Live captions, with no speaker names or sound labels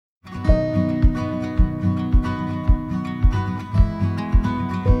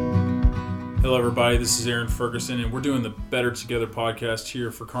Hello, everybody. This is Aaron Ferguson, and we're doing the Better Together podcast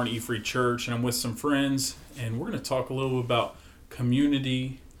here for Kearney Free Church. And I'm with some friends, and we're going to talk a little bit about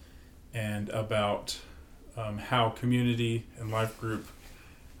community and about how community and life group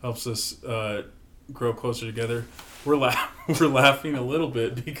helps us grow closer together. We're laughing a little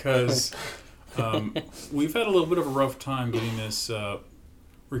bit because we've had a little bit of a rough time getting this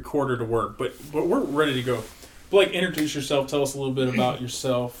recorder to work, but we're ready to go. Blake, introduce yourself. Tell us a little bit about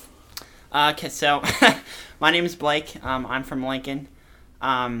yourself. Okay, so my name is Blake. I'm from Lincoln.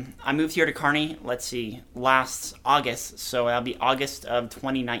 I moved here to Kearney, last August, so that'll be August of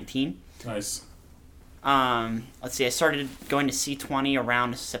 2019. Nice. I started going to C20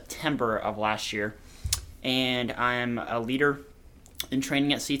 around September of last year, and I'm a leader in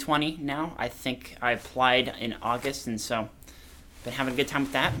training at C20 now. I think I applied in August, and so been having a good time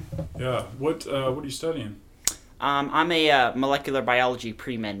with that. Yeah. What are you studying? I'm a molecular biology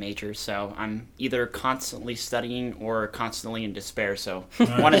pre-med major, so I'm either constantly studying or constantly in despair, so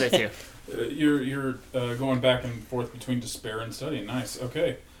one of the two. You're going back and forth between despair and studying. Nice.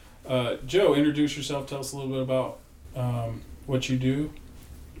 Okay. Joe, introduce yourself. Tell us a little bit about what you do.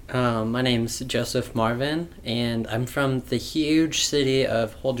 My name's Joseph Marvin, and I'm from the huge city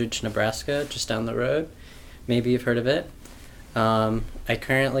of Holdridge, Nebraska, just down the road. Maybe you've heard of it. I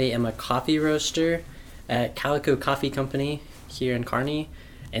currently am a coffee roaster at Calico Coffee Company here in Kearney,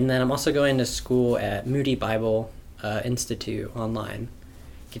 and then I'm also going to school at Moody Bible Institute online,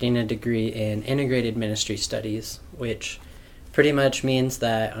 getting a degree in integrated ministry studies, which pretty much means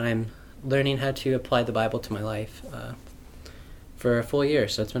that I'm learning how to apply the Bible to my life for a full year,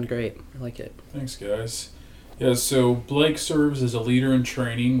 so it's been great. I like it. Thanks, guys. Yeah, so Blake serves as a leader in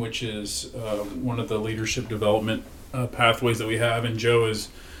training, which is one of the leadership development pathways that we have, and Joe is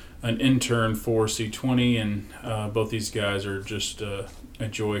an intern for C20, and both these guys are just a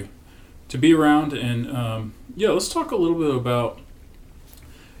joy to be around. And let's talk a little bit about,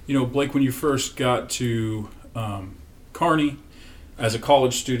 Blake, when you first got to Kearney as a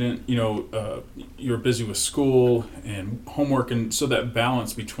college student, you were busy with school and homework, and so that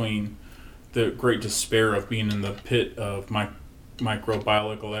balance between the great despair of being in the pit of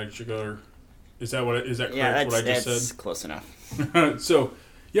microbiological, is that correct? What I just said? That's close enough. So,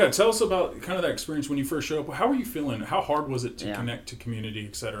 yeah, tell us about kind of that experience when you first showed up. How were you feeling? How hard was it to connect to community,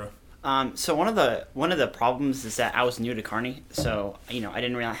 etc.? So one of the problems is that I was new to Kearney, so I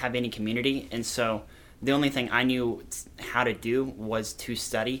didn't really have any community, and so the only thing I knew how to do was to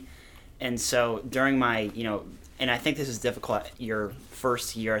study. And so during my and I think this is difficult your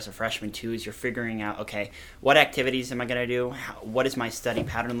first year as a freshman too, is you're figuring out, okay, what activities am I going to do? What does my study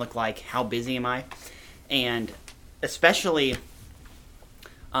pattern look like? How busy am I? And especially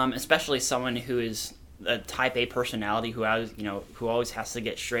someone who is a type A personality who always has to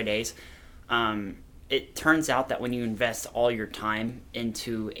get straight A's. It turns out that when you invest all your time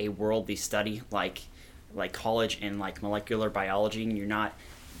into a worldly study like college and like molecular biology, and you're not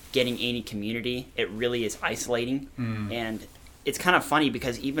getting any community, it really is isolating. And it's kind of funny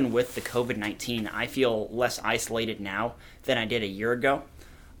because even with the COVID-19, I feel less isolated now than I did a year ago.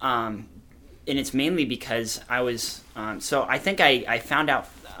 And it's mainly because I was so I think I found out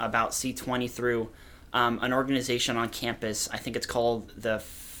about C20 through an organization on campus. I think it's called the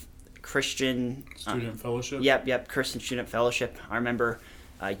Christian Student Fellowship. Yep, Christian Student Fellowship. I remember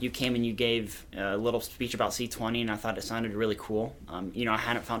you came and you gave a little speech about C20, and I thought it sounded really cool. I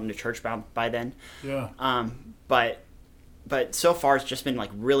hadn't found a church by then. Yeah. But so far it's just been like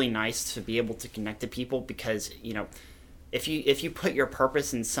really nice to be able to connect to people because if you put your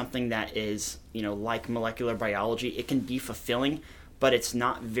purpose in something that is like molecular biology, it can be fulfilling, but it's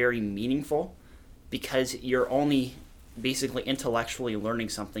not very meaningful because you're only basically intellectually learning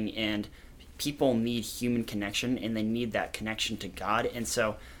something, and people need human connection, and they need that connection to God. And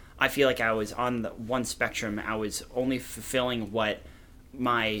so I feel like I was on the one spectrum. I was only fulfilling what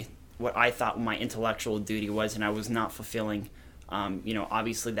I thought my intellectual duty was, and I was not fulfilling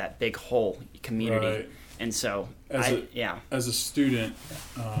obviously that big whole community. Right. And so as a student,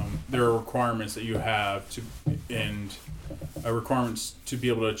 there are requirements that you have requirements to be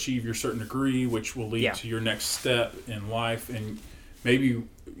able to achieve your certain degree, which will lead to your next step in life. And maybe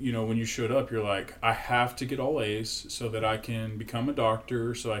when you showed up, you're like, I have to get all A's so that I can become a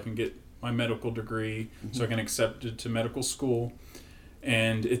doctor, so I can get my medical degree, so I can accept it to medical school.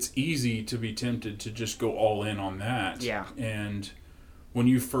 And it's easy to be tempted to just go all in on that. Yeah. And when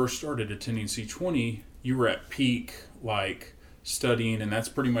you first started attending C20, you were at peak, studying, and that's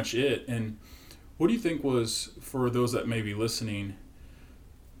pretty much it. And what do you think was, for those that may be listening,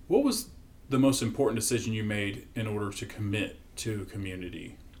 what was the most important decision you made in order to commit to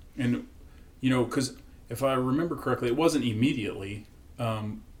community? And because if I remember correctly, it wasn't immediately.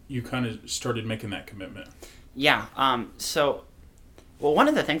 You kind of started making that commitment. Yeah. Well, one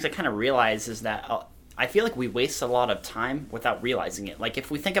of the things I kind of realized is that I feel like we waste a lot of time without realizing it. Like, if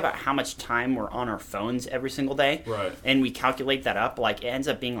we think about how much time we're on our phones every single day, right, and we calculate that up, like, it ends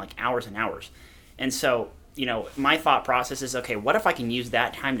up being like hours and hours. And so, my thought process is, okay, what if I can use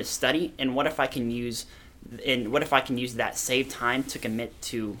that time to study, and what if I can use that saved time to commit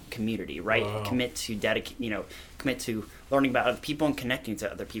to community, right? Wow. Commit to learning about other people and connecting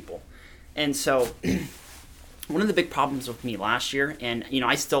to other people. And so one of the big problems with me last year, and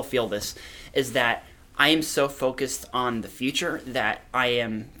I still feel this, is that I am so focused on the future that I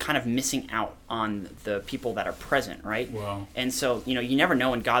am kind of missing out on the people that are present, right? Wow. And so, you never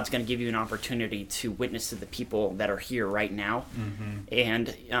know when God's going to give you an opportunity to witness to the people that are here right now.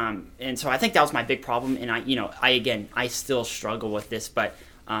 Mm-hmm. And so I think that was my big problem. And I still struggle with this, but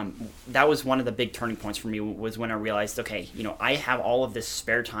that was one of the big turning points for me, was when I realized, okay, I have all of this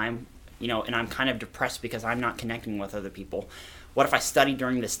spare time, and I'm kind of depressed because I'm not connecting with other people. What if I study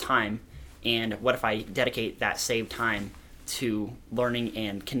during this time? And what if I dedicate that saved time to learning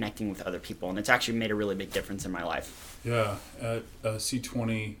and connecting with other people? And it's actually made a really big difference in my life. Yeah. At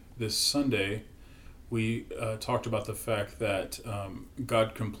C20 this Sunday, we talked about the fact that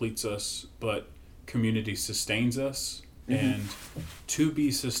God completes us, but community sustains us. Mm-hmm. And to be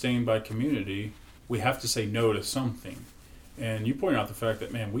sustained by community, we have to say no to something. And you point out the fact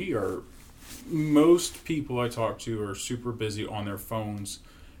that, man, most people I talk to are super busy on their phones,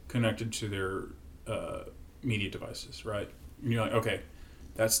 connected to their media devices, right? And you're like, okay,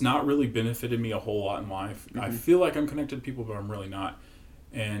 that's not really benefited me a whole lot in life. Mm-hmm. I feel like I'm connected to people, but I'm really not.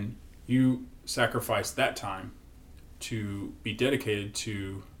 And you sacrifice that time to be dedicated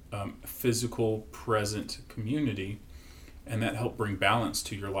to physical, present community, and that helped bring balance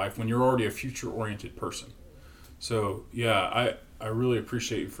to your life when you're already a future-oriented person. So, yeah, I really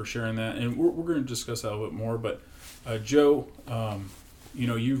appreciate you for sharing that. And we're going to discuss that a little bit more. But, Joe,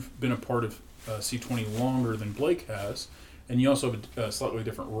 you've been a part of C20 longer than Blake has, and you also have a slightly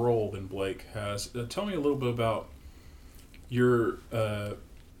different role than Blake has. Tell me a little bit about your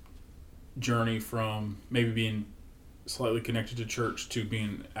journey from maybe being slightly connected to church to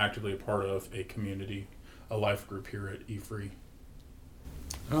being actively a part of a community, a life group here at E-Free.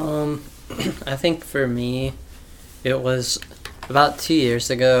 I think for me, it was about 2 years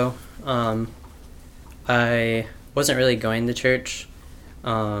ago. I wasn't really going to church.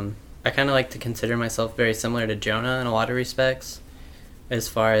 I kind of like to consider myself very similar to Jonah in a lot of respects, as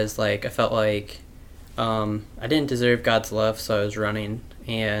far as I felt like I didn't deserve God's love, so I was running,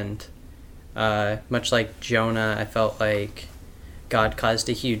 and much like Jonah, I felt like God caused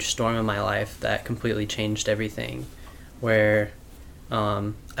a huge storm in my life that completely changed everything, where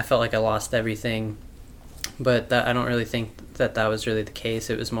I felt like I lost everything, but I don't really think that was really the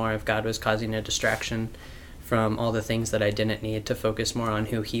case. It was more of God was causing a distraction from all the things that I didn't need to focus more on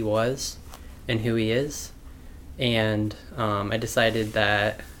who he was and who he is. And I decided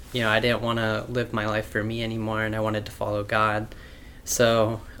that, I didn't want to live my life for me anymore, and I wanted to follow God.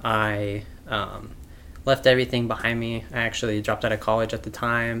 So I left everything behind me. I actually dropped out of college at the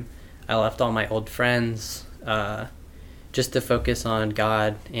time. I left all my old friends just to focus on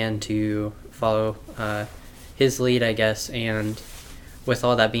God and to follow his lead, I guess. And with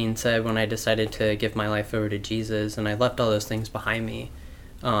all that being said, when I decided to give my life over to Jesus and I left all those things behind me,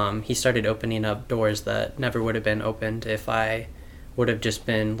 he started opening up doors that never would have been opened if I would have just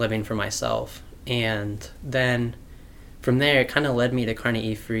been living for myself. And then from there, it kind of led me to Kearney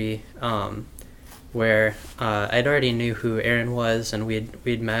E-Free, where I'd already knew who Aaron was, and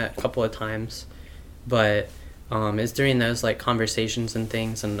we'd met a couple of times. But it was during those conversations and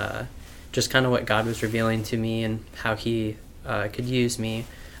things, and just kind of what God was revealing to me and how he could use me.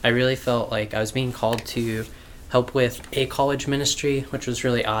 I really felt like I was being called to help with a college ministry, which was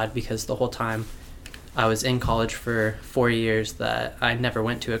really odd because the whole time I was in college for 4 years that I never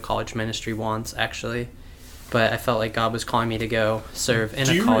went to a college ministry once, actually. But I felt like God was calling me to go serve in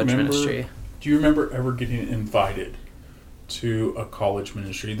a college ministry. Do you remember ever getting invited to a college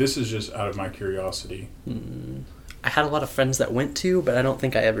ministry? This is just out of my curiosity. I had a lot of friends that went to, but I don't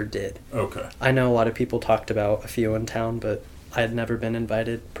think I ever did. Okay. I know a lot of people talked about a few in town, but I had never been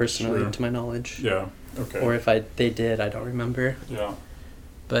invited personally, Sure. to my knowledge. Yeah, okay. Or if they did, I don't remember. Yeah.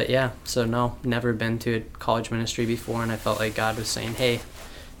 But yeah, so no, never been to a college ministry before, and I felt like God was saying, hey,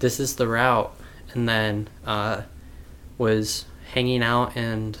 this is the route. And then was hanging out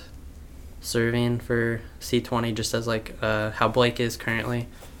and serving for C20 just as how Blake is currently.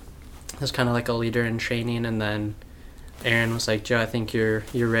 I was kind of like a leader in training, and then Aaron was like, Joe, I think you're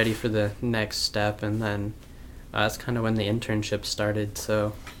ready for the next step, and then that's kind of when the internship started.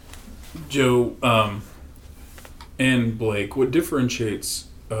 So, Joe and Blake, what differentiates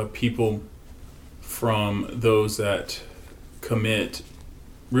people from those that commit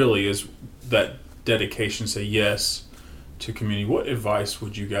really is that dedication, say yes to community. What advice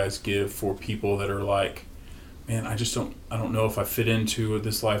would you guys give for people that are like, man, I don't know if I fit into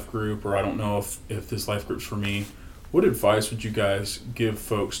this life group, or I don't know if this life group's for me? What advice would you guys give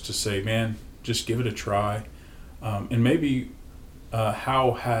folks to say, man, just give it a try? And maybe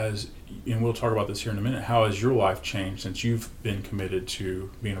how has, and we'll talk about this here in a minute, how has your life changed since you've been committed to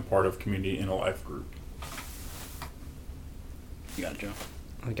being a part of community in a life group? You got it, Joe.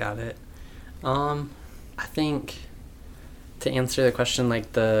 I got it. I think to answer the question,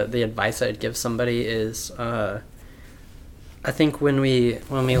 like the advice I'd give somebody is, I think when we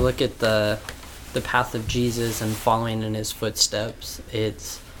look at the path of Jesus and following in his footsteps,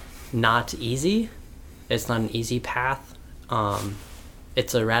 it's not easy. It's not an easy path.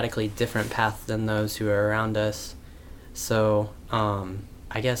 It's a radically different path than those who are around us. So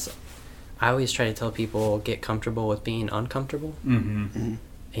I guess I always try to tell people, get comfortable with being uncomfortable. Mm-hmm. Mm-hmm.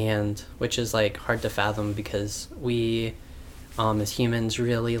 And which is like hard to fathom, because we as humans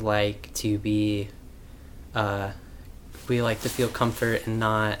really like to be we like to feel comfort and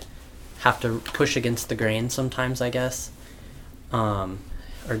not have to push against the grain sometimes, I guess, or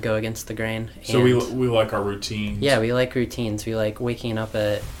go against the grain. So we like our routines. Yeah, we like routines. We like waking up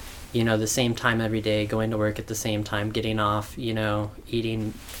at the same time every day, going to work at the same time, getting off,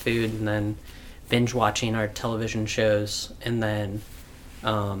 eating food, and then binge watching our television shows, and then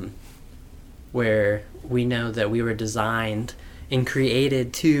where we know that we were designed and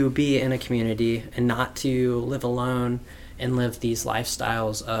created to be in a community and not to live alone and live these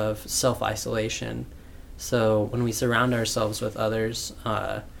lifestyles of self-isolation. So when we surround ourselves with others,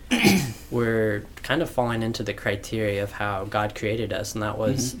 we're kind of falling into the criteria of how God created us, and that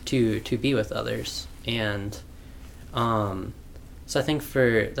was to be with others. And so I think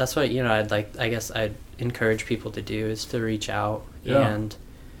that's what I'd encourage people to do, is to reach out and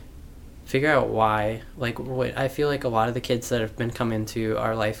figure out why. Like, what I feel like a lot of the kids that have been coming to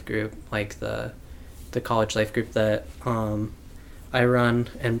our life group, like the college life group that I run,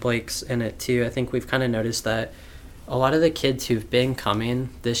 and Blake's in it too, I think we've kind of noticed that a lot of the kids who've been coming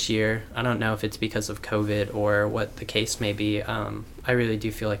this year, I don't know if it's because of COVID or what the case may be, I really do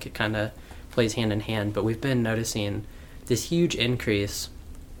feel like it kind of plays hand in hand, but we've been noticing this huge increase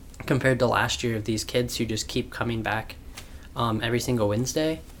compared to last year of these kids who just keep coming back every single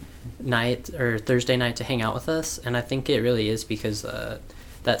Wednesday night or Thursday night to hang out with us. And I think it really is because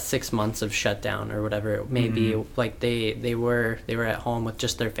that 6 months of shutdown or whatever it may be, like they were at home with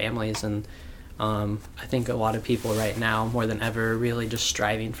just their families, and I think a lot of people right now more than ever are really just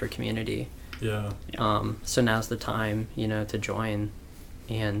striving for community. So now's the time to join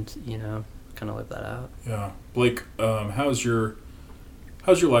and kind of live that out. Blake, how's your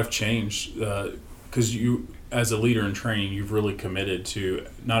life changed, because you, as a leader in training, you've really committed to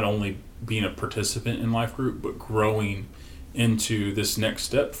not only being a participant in life group, but growing into this next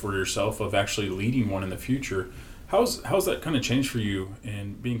step for yourself of actually leading one in the future. How's that kind of changed for you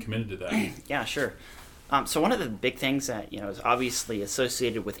and being committed to that? Yeah, sure. So one of the big things that is obviously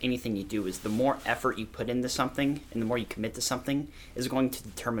associated with anything you do is the more effort you put into something and the more you commit to something is going to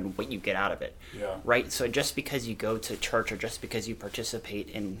determine what you get out of it. Yeah. Right. So just because you go to church or just because you participate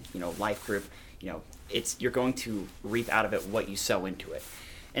in life group, you're going to reap out of it what you sow into it.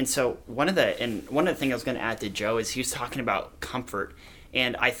 And so one of the things I was going to add to Joe is he was talking about comfort,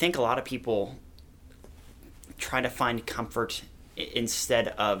 and I think a lot of people try to find comfort instead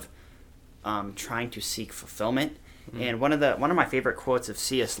of trying to seek fulfillment. And one of my favorite quotes of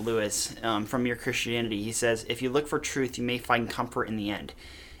C.S. Lewis from Mere Christianity, he says, "If you look for truth, you may find comfort in the end.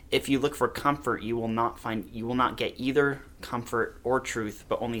 If you look for comfort, you will not get either comfort or truth,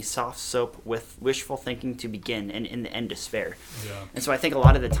 but only soft soap with wishful thinking to begin, and in the end despair." Yeah. And so I think a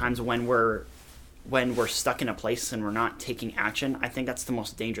lot of the times when we're stuck in a place and we're not taking action, I think that's the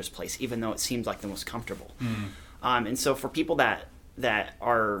most dangerous place, even though it seems like the most comfortable. And so for people that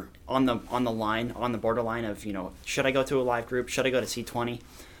are on the borderline of should I go to a live group, should I go to C20,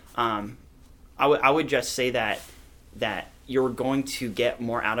 I would just say that you're going to get way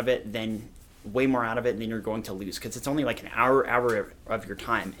more out of it than you're going to lose, because it's only like an hour of your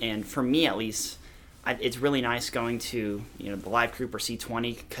time. And for me at least, it's really nice going to the live group or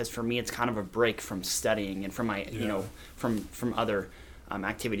C20, because for me it's kind of a break from studying and from my from other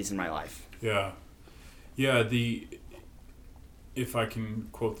activities in my life. If I can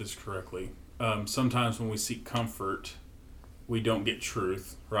quote this correctly, sometimes when we seek comfort we don't get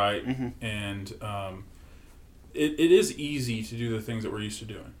truth, right? Mm-hmm. And it is easy to do the things that we're used to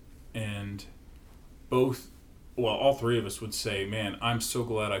doing. And all three of us would say, man, I'm so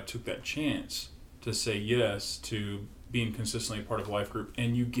glad I took that chance to say yes to being consistently a part of life group,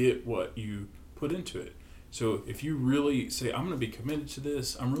 and you get what you put into it. So if you really say, I'm going to be committed to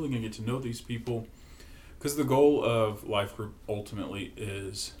this, I'm really going to get to know these people, because the goal of life group ultimately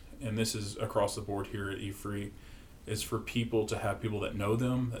is, and this is across the board here at eFree, is for people to have people that know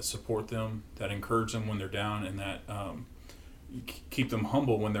them, that support them, that encourage them when they're down, and that keep them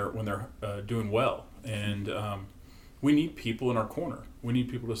humble when they're doing well. And we need people in our corner. We need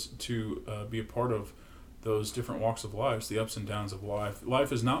people to be a part of those different walks of life, the ups and downs of life.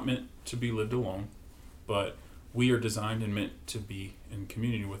 Life is not meant to be lived alone, but we are designed and meant to be in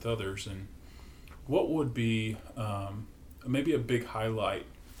community with others. And what would be maybe a big highlight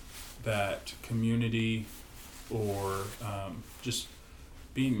that community or just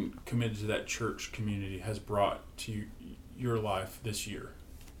being committed to that church community has brought to your life this year?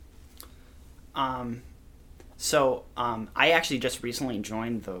 So I actually just recently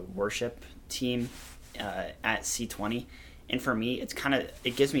joined the worship team at C20, and for me,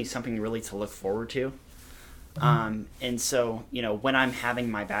 it gives me something really to look forward to. And so, when I'm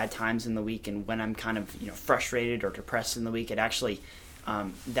having my bad times in the week, and when I'm kind of, frustrated or depressed in the week, it actually,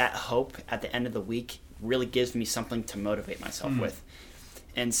 that hope at the end of the week really gives me something to motivate myself with.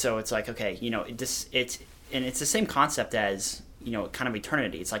 And so it's like, okay, it's the same concept as, kind of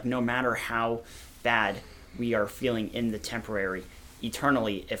eternity. It's like, no matter how bad we are feeling in the temporary,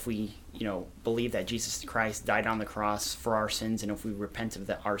 eternally, if we, believe that Jesus Christ died on the cross for our sins, and if we repent of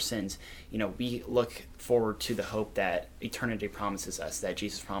our sins, we look forward to the hope that eternity promises us, that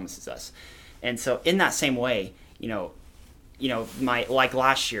Jesus promises us. And so in that same way, like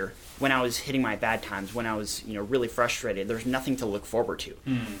last year, when I was hitting my bad times, when I was, really frustrated, there's nothing to look forward to.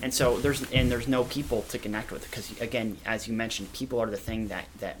 And so there's no people to connect with, because again, as you mentioned, people are the thing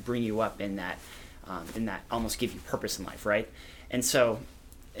that bring you up, and that almost give you purpose in life, right? And so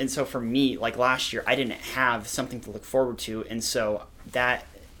for me, like last year, I didn't have something to look forward to, and so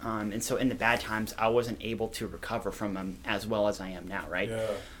in the bad times, I wasn't able to recover from them as well as I am now, right?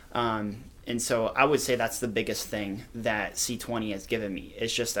 Yeah. And so I would say that's the biggest thing that C20 has given me.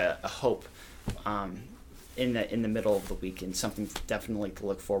 It's just a hope in the middle of the week, and something definitely to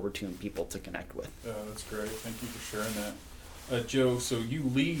look forward to and people to connect with. Yeah, that's great. Thank you for sharing that. Joe, so you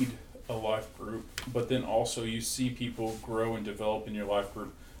lead a life group, but then also you see people grow and develop in your life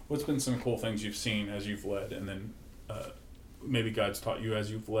group. What's been some cool things you've seen as you've led, and then maybe God's taught you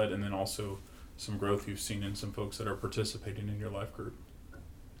as you've led, and then also some growth you've seen in some folks that are participating in your life group?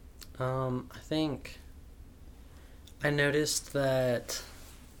 I think I noticed that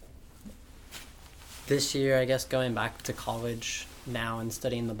this year, I guess going back to college now and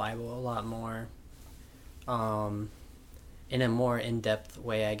studying the Bible a lot more, in a more in-depth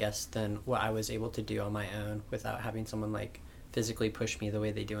way, I guess, than what I was able to do on my own without having someone like physically push me the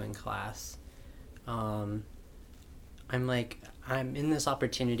way they do in class. I'm in this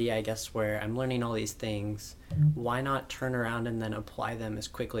opportunity, I guess, where I'm learning all these things. Why not turn around and then apply them as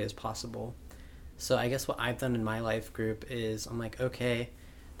quickly as possible? So I guess what I've done in my life group is I'm like, okay,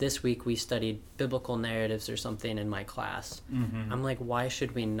 this week we studied biblical narratives or something in my class. Mm-hmm. I'm like, why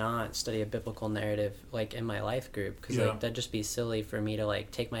should we not study a biblical narrative like in my life group? Because like that'd just be silly for me to like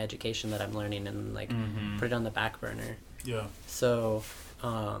take my education that I'm learning and like put it on the back burner. Yeah. So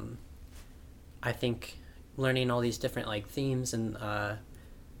I think learning all these different like themes and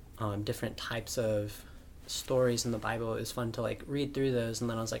different types of stories in the Bible is fun to like read through those. And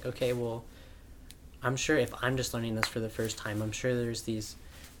then I was like, okay, well, I'm sure if I'm just learning this for the first time, I'm sure there's these,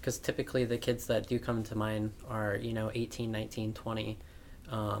 because typically the kids that do come to mind are 18, 19, 20,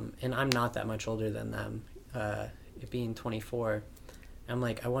 and I'm not that much older than them, being 24. I'm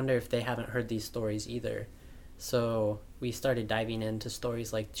like, I wonder if they haven't heard these stories either. So we started diving into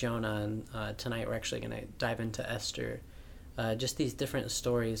stories like Jonah, and tonight we're actually going to dive into Esther. Just these different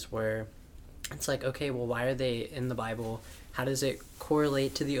stories where it's like, okay, well, why are they in the Bible? How does it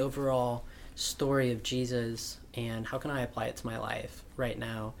correlate to the overall story of Jesus? And how can I apply it to my life right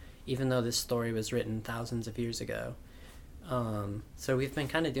now, even though this story was written thousands of years ago? So we've been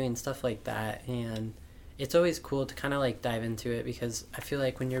kind of doing stuff like that, and it's always cool to kind of like dive into it, because I feel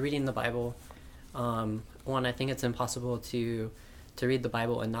like when you're reading the Bible, one, I think it's impossible to read the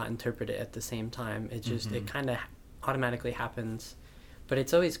Bible and not interpret it at the same time. It just it kind of automatically happens. But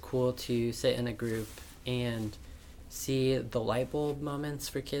it's always cool to sit in a group and see the light bulb moments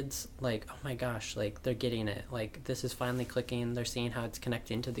for kids, like, oh my gosh, like they're getting it, like this is finally clicking, they're seeing how it's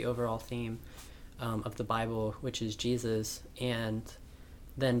connecting to the overall theme. of the Bible, which is Jesus, and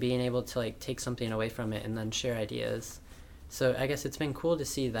then being able to like take something away from it and then share ideas. So I guess it's been cool to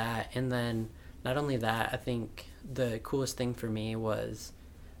see that. And then not only that, I think the coolest thing for me was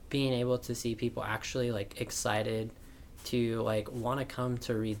being able to see people actually like excited to like want to come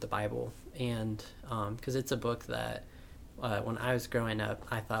to read the Bible. And because it's a book that when I was growing up,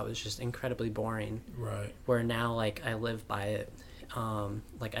 I thought was just incredibly boring. Right. Where now, like, I live by it.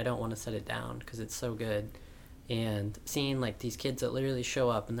 Like, I don't want to set it down because it's so good. And seeing, like, these kids that literally show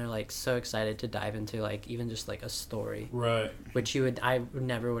up and they're, like, so excited to dive into, like, even just, like, a story. Right. Which I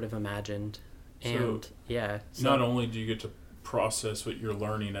never would have imagined. And, So, yeah. So, not only do you get to process what you're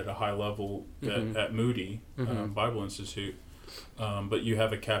learning at a high level at Moody Bible Institute, but you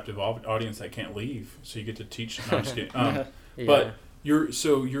have a captive audience that can't leave, so you get to teach. No, I'm just kidding. Yeah. But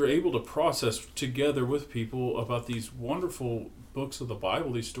you're able to process together with people about these wonderful books of the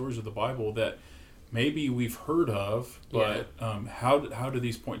Bible, these stories of the Bible that maybe we've heard of, but how do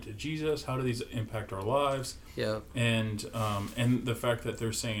these point to Jesus? How do these impact our lives? Yeah. And the fact that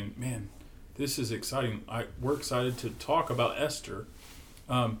they're saying, man, this is exciting. We're excited to talk about Esther.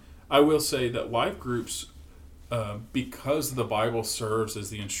 I will say that life groups, because the Bible serves as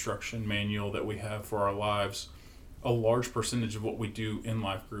the instruction manual that we have for our lives, a large percentage of what we do in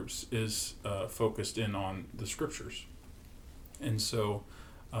life groups is focused in on the scriptures. And so,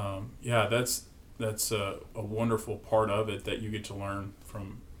 that's a wonderful part of it that you get to learn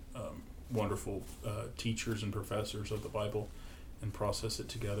from wonderful teachers and professors of the Bible and process it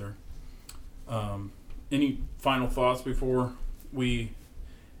together. Any final thoughts before we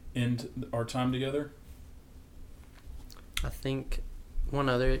end our time together? I think one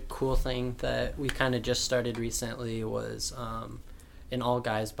other cool thing that we kind of just started recently was an all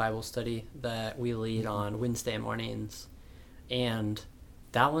guys Bible study that we lead on Wednesday mornings. And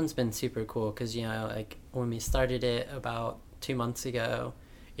that one's been super cool because, you know, like when we started it about 2 months ago,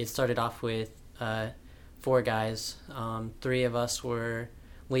 it started off with 4 guys. 3 of us were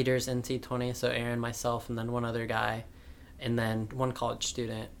leaders in C20, so Aaron, myself, and then one other guy, and then 1 college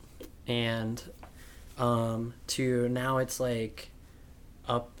student. And to now it's like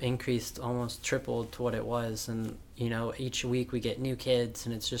increased, almost tripled to what it was. And, you know, each week we get new kids,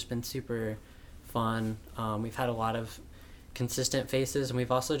 and it's just been super fun. We've had a lot of consistent faces, and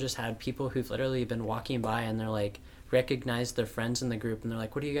we've also just had people who've literally been walking by and they're like recognized their friends in the group, and they're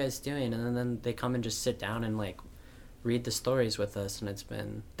like, what are you guys doing? And then they come and just sit down and like read the stories with us,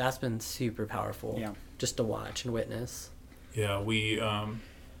 and that's been super powerful just to watch and witness. Yeah, we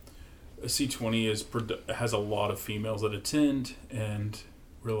C20 has a lot of females that attend, and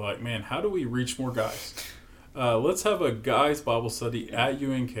we're like, man, how do we reach more guys? Let's have a guys Bible study at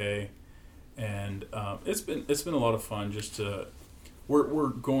UNK. And it's been a lot of fun. We're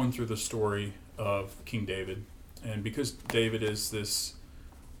going through the story of King David, and because David has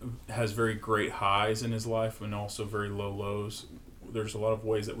very great highs in his life and also very low lows, there's a lot of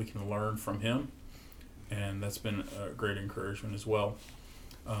ways that we can learn from him, and that's been a great encouragement as well.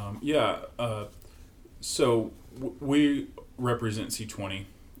 So we represent C20,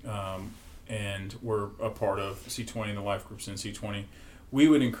 and we're a part of C20 and the life groups in C20. We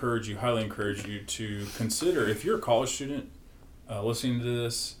would highly encourage you to consider, if you're a college student listening to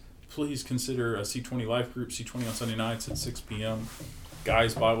this, please consider a C20 life group, C20 on Sunday nights at 6 p.m.,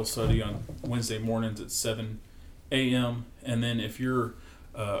 Guys Bible Study on Wednesday mornings at 7 a.m., and then if you're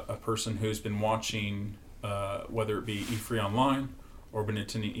a person who's been watching, whether it be E3 online or been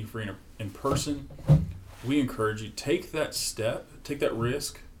attending E3 in person, we encourage you, take that step, take that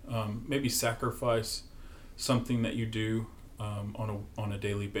risk, maybe sacrifice something that you do on a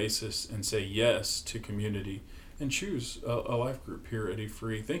daily basis and say yes to community and choose a life group here at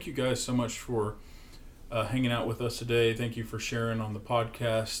E3. Thank you guys so much for hanging out with us today. Thank you for sharing on the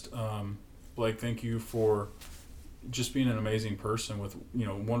podcast. Blake, thank you for just being an amazing person with, you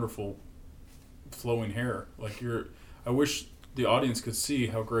know, wonderful flowing hair. Like I wish the audience could see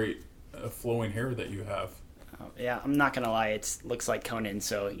how great flowing hair that you have. Yeah, I'm not gonna lie, it looks like Conan,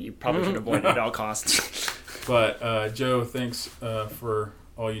 so you probably should avoid it at all costs. But Joe, thanks for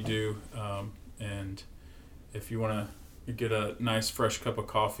all you do, and if you want to get a nice fresh cup of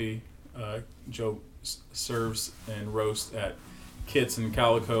coffee, Joe serves and roasts at Kits and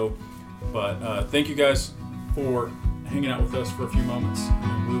Calico. But thank you guys for hanging out with us for a few moments,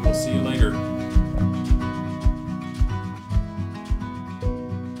 and we will see you later.